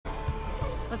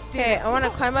Let's do Okay, this. I want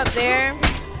to climb up there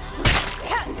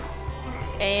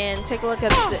and take a look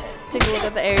at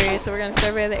the area. So we're gonna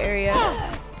survey the area.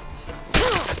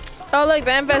 Oh look,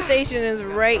 the infestation is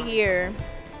right here.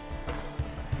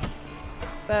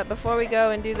 But before we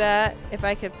go and do that, if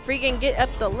I could freaking get up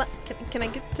the can I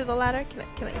get to the ladder?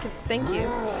 Thank you.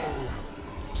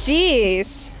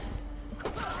 Jeez.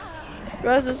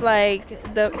 Rose is like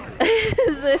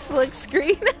this slick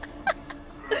screen.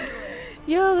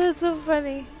 Yo, that's so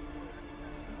funny.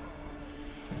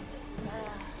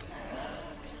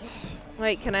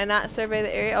 Wait, can I not survey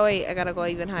the area? Oh wait, I gotta go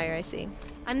even higher. I see.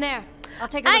 I'm there. I'll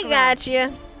take a look. I got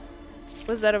you.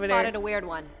 What's that over there? Spotted a weird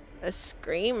one. A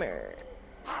screamer.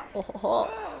 Oh.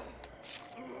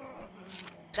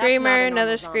 Screamer,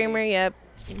 another screamer. Zombie. Yep,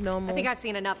 normal. I think I've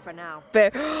seen enough for now.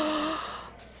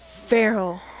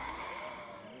 Feral.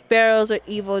 Ferals are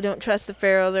evil. Don't trust the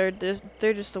feral. They're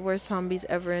just the worst zombies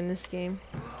ever in this game.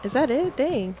 Is that it?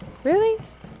 Dang. Really?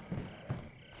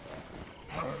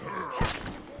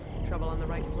 Trouble on the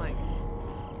right flank.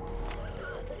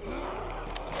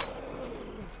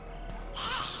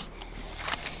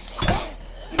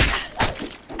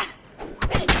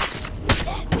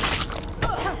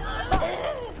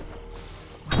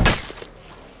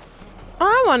 Oh,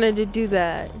 I wanted to do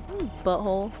that.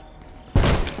 Butthole.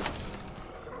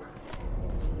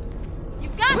 You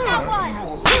got that one!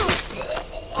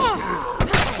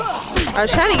 I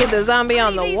was trying to get the zombie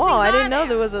on the wall. I didn't know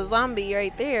there was a zombie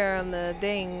right there on the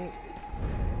dang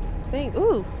thing.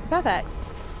 Ooh, backpack.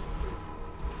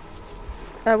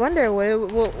 I wonder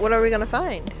what are we gonna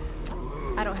find?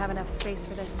 I don't have enough space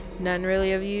for this. None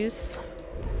really of use.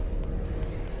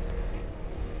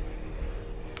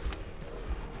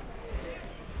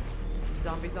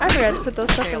 Zombies on I forgot to put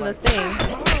those stuff in the thing.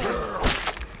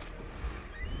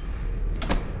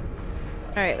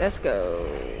 Alright, let's go.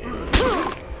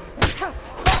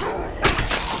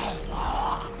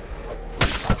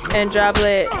 And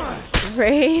droplet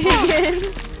raid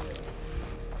again.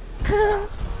 Oh,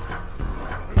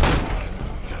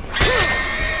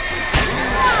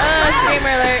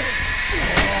 screamer alert.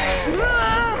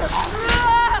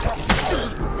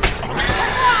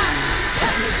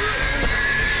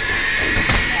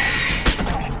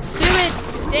 Stupid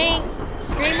dang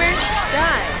screamer,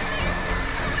 die.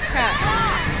 Crap.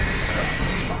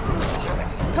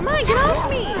 Come on, get off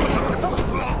me.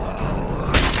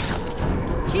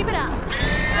 Keep it up.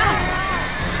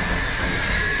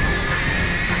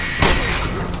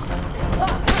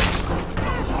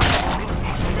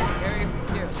 Area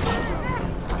secure.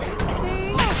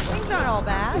 See? Things aren't all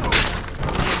bad.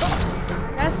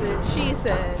 That's what she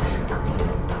said.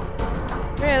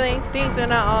 Really? Things are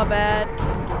not all bad.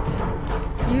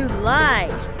 You lie.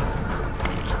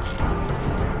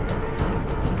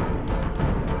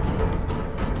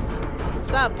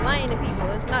 Stop lying to people.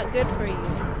 It's not good for you.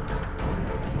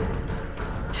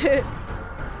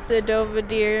 The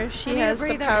Dovadir. She has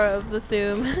the power of the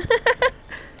Thum.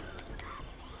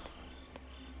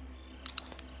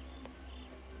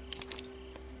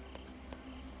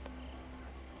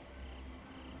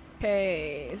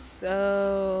 Okay,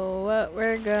 so what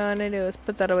we're gonna do is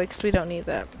put that away because we don't need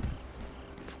that.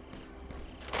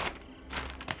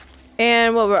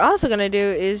 And what we're also gonna do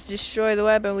is destroy the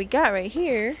weapon we got right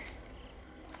here,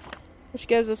 which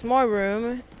gives us more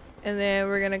room, and then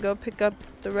we're gonna go pick up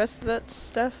the rest of that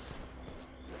stuff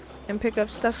and pick up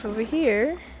stuff over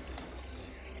here.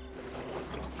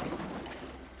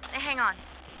 Hang on,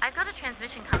 I've got a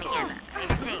transmission coming in, I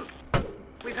think.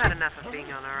 We've had enough of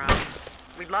being on our own.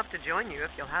 We'd love to join you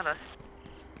if you'll have us.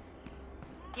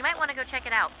 You might want to go check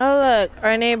it out. Oh look,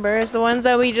 our neighbors, the ones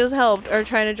that we just helped, are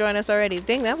trying to join us already.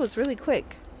 Dang, that was really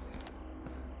quick.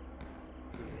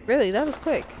 Really, that was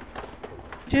quick.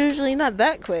 It's usually not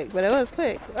that quick, but it was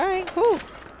quick. Alright, cool.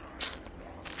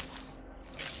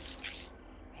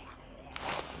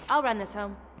 I'll run this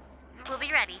home. We'll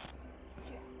be ready.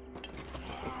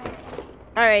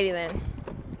 Alrighty then.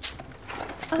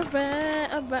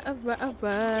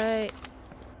 Alright.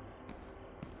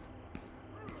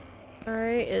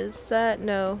 Alright, is that?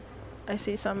 No. I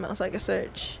see something else I can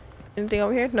search. Anything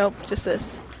over here? Nope, just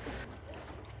this.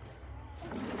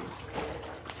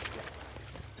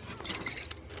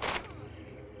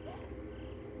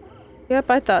 Yep,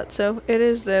 I thought so. It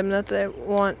is them that they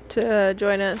want to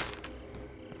join us.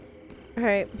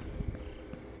 Alright.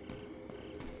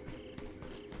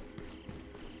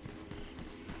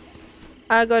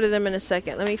 I'll go to them in a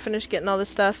second. Let me finish getting all this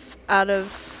stuff out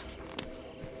of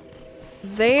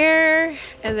there,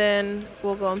 and then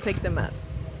we'll go and pick them up.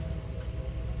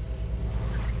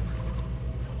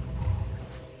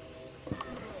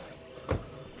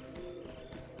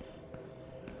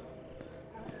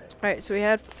 Alright, so we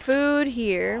had food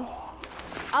here.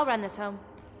 I'll run this home.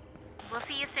 We'll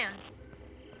see you soon.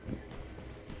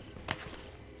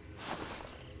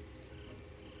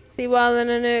 See, while the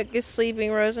Nanook is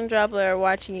sleeping, Rose and Droplet are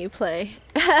watching you play.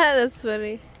 That's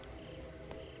funny.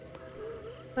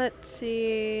 Let's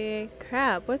see.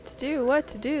 Crap, what to do? What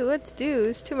to do? What to do?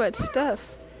 There's too much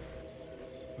stuff.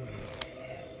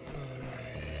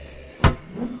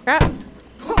 Crap.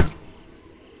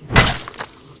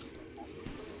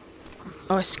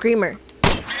 Oh, a screamer.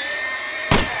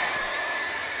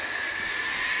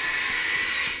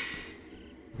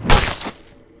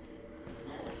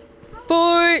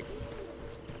 Fort!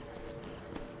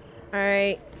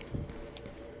 Alright.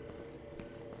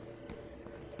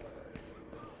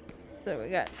 So we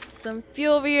got some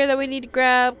fuel over here that we need to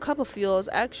grab. Couple fuels,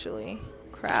 actually.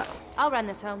 Crap. I'll run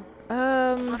this home.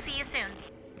 We'll see you soon.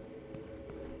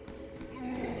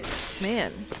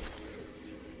 Man.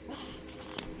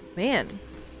 Man.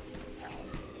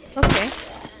 Okay.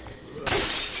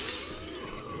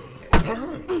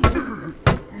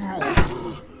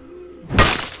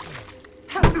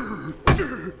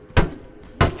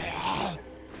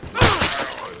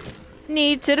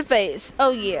 Knee to the face.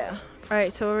 Oh yeah.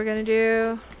 Alright, so what we're gonna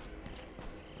do,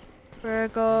 we're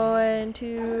going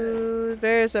to,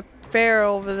 there's a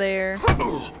pharaoh over there.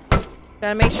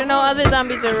 Gotta make sure no other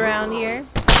zombies are around here.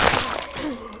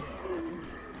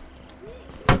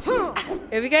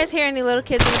 If you guys hear any little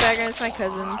kids in the background, it's my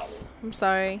cousins. I'm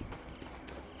sorry.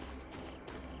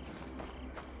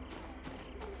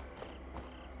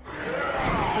 Look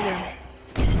at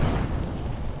him.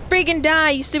 Freaking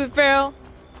die, you stupid pharaoh!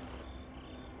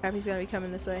 Crap, he's gonna be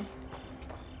coming this way.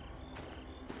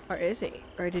 Or is he?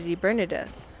 Or did he burn to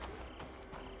death?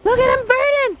 Look at him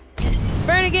burning!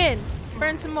 Burn again!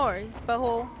 Burn some more,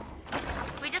 butthole.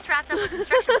 We just wrapped up a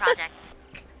construction project.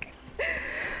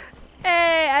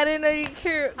 Hey, I didn't know you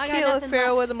could kill a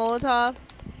pharaoh with a Molotov.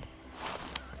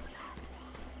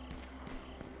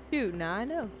 Dude, now I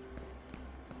know.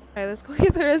 Alright, let's go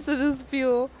get the rest of this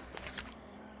fuel.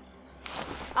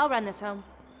 I'll run this home.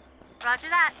 Roger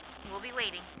that. We'll be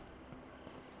waiting.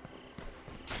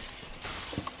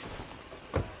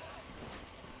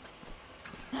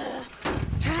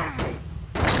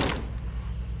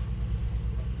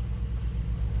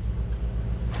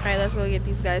 Alright, let's go get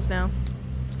these guys now.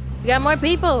 We got more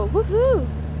people! Woohoo!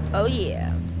 Oh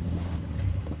yeah.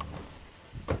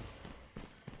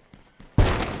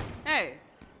 Hey,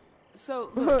 so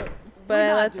look, But we're I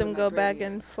not let them doing go that back great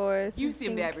and here. forth. You I seem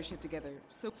to think- have your shit together,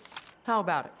 so How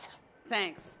about it?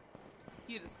 thanks.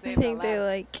 You just I saved think our they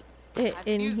lives. like it I've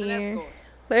in used an here. escort.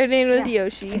 Flirting with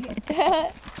Yoshi.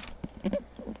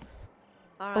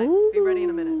 All right, be ready in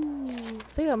a minute. Ooh,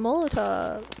 they got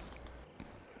Molotovs.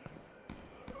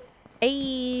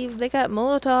 Hey, they got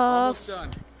Molotovs.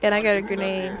 And I got a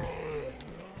grenade.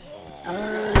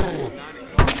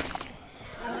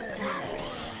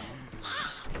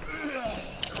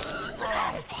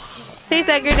 Take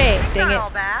that grenade. Dang Not it. all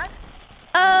bad.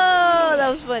 Oh, that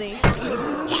was funny.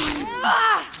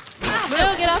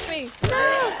 No, get off me.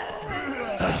 No.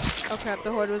 Oh crap,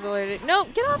 the horde was alerted. No,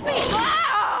 get off me.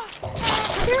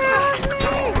 Get off me.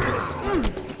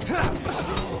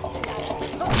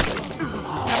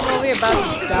 I'm over here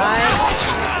about to die.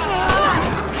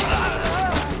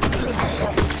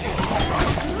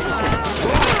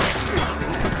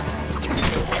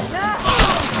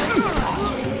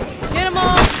 Get them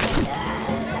all.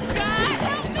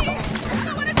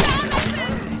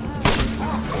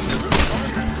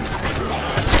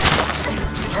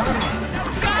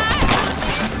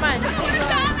 Come on, keep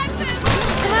going.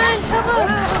 Come on, cover!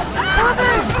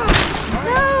 Cover!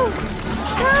 No!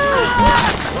 No!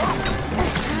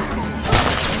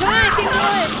 Come on, keep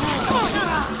going!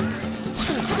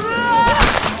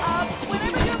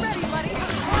 Whenever you're ready, buddy.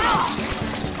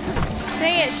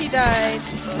 Dang it, she died.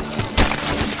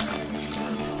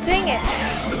 Dang it!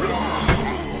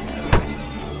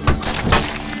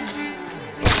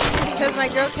 Because my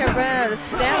girl kept running out of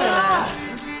stamina.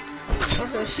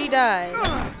 So she died.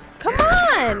 Come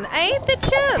on! I ate the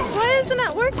chips! Why is it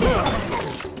not working?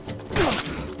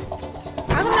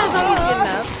 How come those zombies good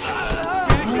enough?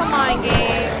 Come on,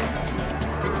 game.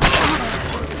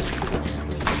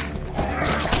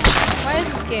 Why is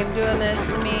this game doing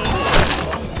this to me?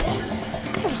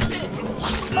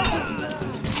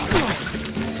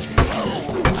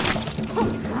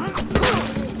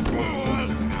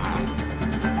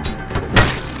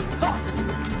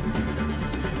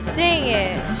 Dang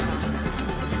it.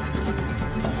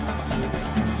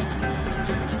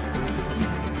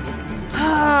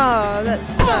 Oh, that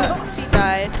sucks. She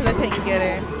died because I couldn't get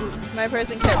her. My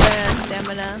person kept running out of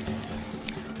stamina.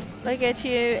 Look at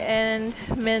you, and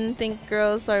men think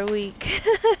girls are weak.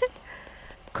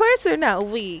 Of course they're not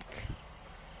weak.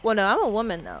 Well, no, I'm a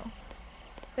woman though.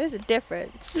 There's a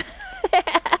difference.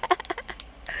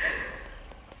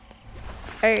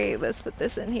 Alright, let's put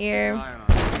this in here.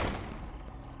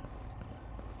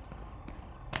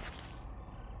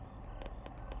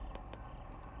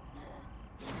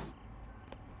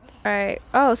 Alright.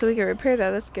 Oh, so we can repair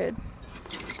that. That's good.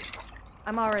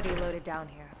 I'm already loaded down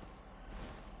here.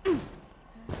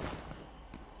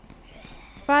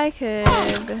 If I could...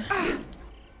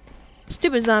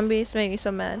 Stupid zombies make me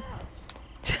so mad.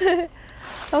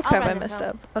 Oh crap, I messed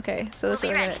up. Okay, so this is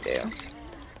what we're gonna do.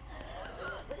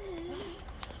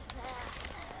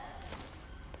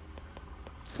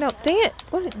 No, dang it!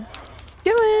 What are you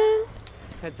doing?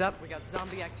 Heads up, we got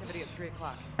zombie activity at 3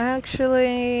 o'clock.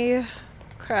 Actually,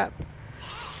 crap.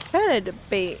 I had a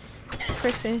debate.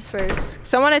 First things first.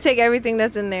 So I want to take everything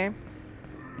that's in there.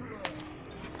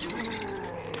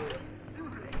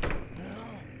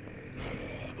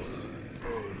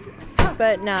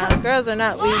 But nah, girls are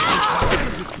not weak.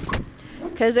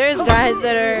 Cause there's guys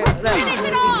that would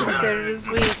be considered as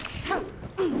weak.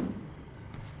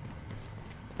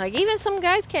 Like even some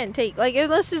guys can't take. Like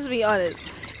let's just be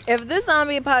honest. If this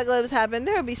zombie apocalypse happened,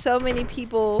 there would be so many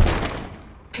people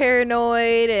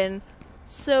paranoid and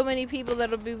so many people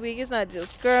that'll be weak. It's not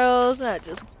just girls, not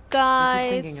just guys.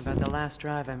 I've been thinking about the last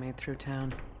drive I made through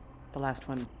town. The last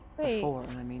one before,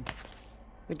 I mean.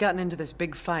 We'd gotten into this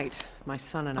big fight, my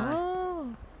son and I.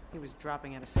 Oh. He was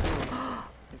dropping out of school, so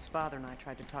his father and I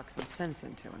tried to talk some sense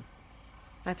into him.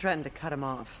 I threatened to cut him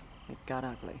off. It got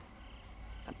ugly.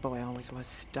 That boy always was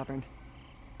stubborn.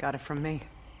 Got it from me.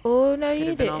 Oh, no, It you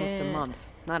had been didn't. almost a month.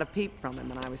 Not a peep from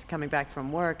him, and I was coming back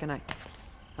from work, and I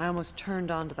almost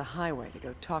turned onto the highway to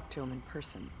go talk to him in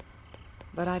person.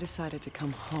 But I decided to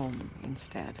come home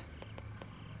instead.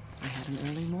 I had an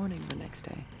early morning the next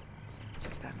day, as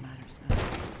if that matters now.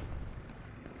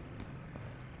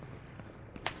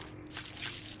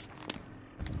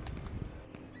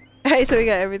 Alright, so we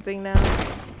got everything now.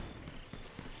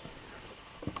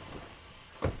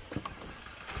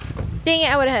 Dang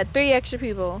it, I would have had 3 extra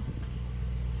people.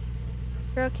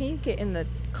 Girl, can you get in the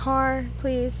car,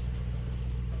 please?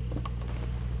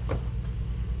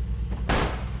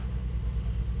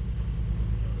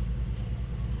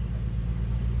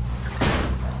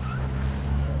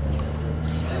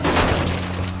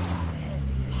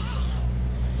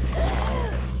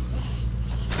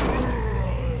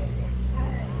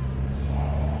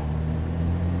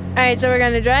 Alright, so we're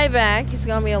gonna drive back. It's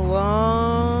gonna be a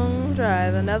long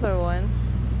drive, another one.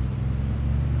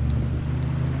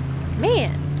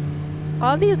 Man,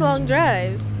 all these long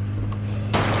drives.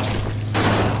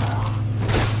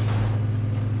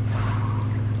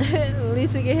 At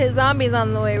least we can hit zombies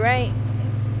on the way, right?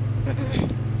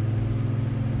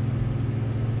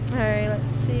 Alright,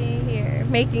 let's see here.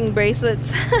 Making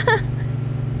bracelets.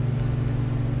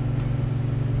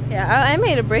 Yeah, I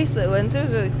made a bracelet once. It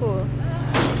was really cool.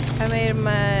 I made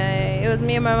it was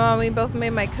me and my mom, we both made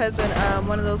my cousin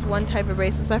one of those one type of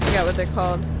bracelets. I forgot what they're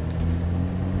called.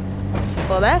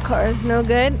 Well, that car is no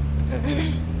good.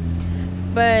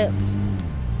 But,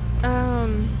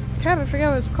 crap, I forgot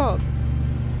what it's called.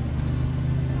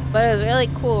 But it was really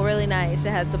cool, really nice.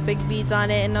 It had the big beads on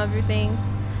it and everything.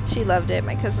 She loved it.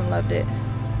 My cousin loved it.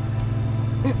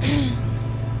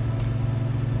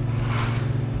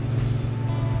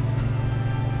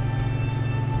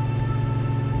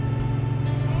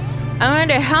 I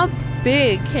wonder how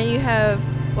big can you have,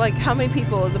 like how many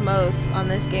people the most on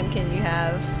this game can you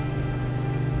have?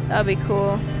 That'd be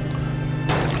cool.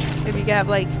 If you could have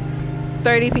like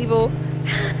 30 people.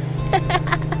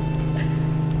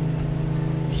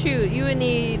 Shoot, you would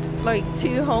need like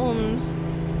 2 homes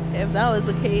if that was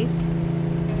the case.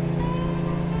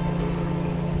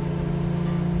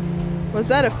 Was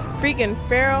that a freaking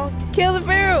pharaoh? Kill the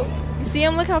pharaoh! You see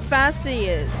him? Look how fast he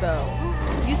is though.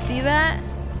 You see that?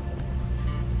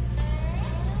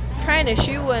 Trying to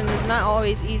shoot one is not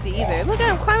always easy either. Look at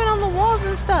him climbing on the walls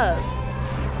and stuff.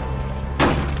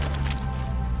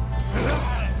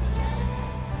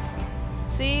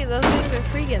 See, those things are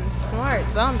freaking smart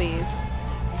zombies.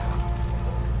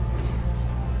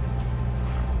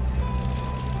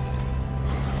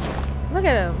 Look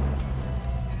at him.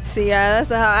 See, yeah, that's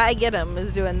how I get him,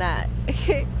 is doing that.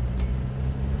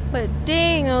 But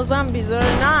dang, those zombies are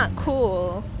not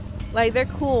cool. Like, they're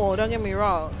cool, don't get me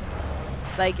wrong.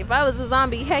 Like, if I was a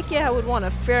zombie, heck yeah, I would want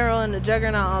a pharaoh and a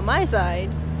juggernaut on my side.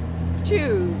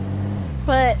 Shoot.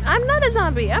 But I'm not a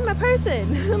zombie. I'm a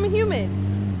person. I'm a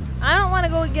human. I don't want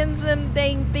to go against them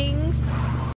dang things.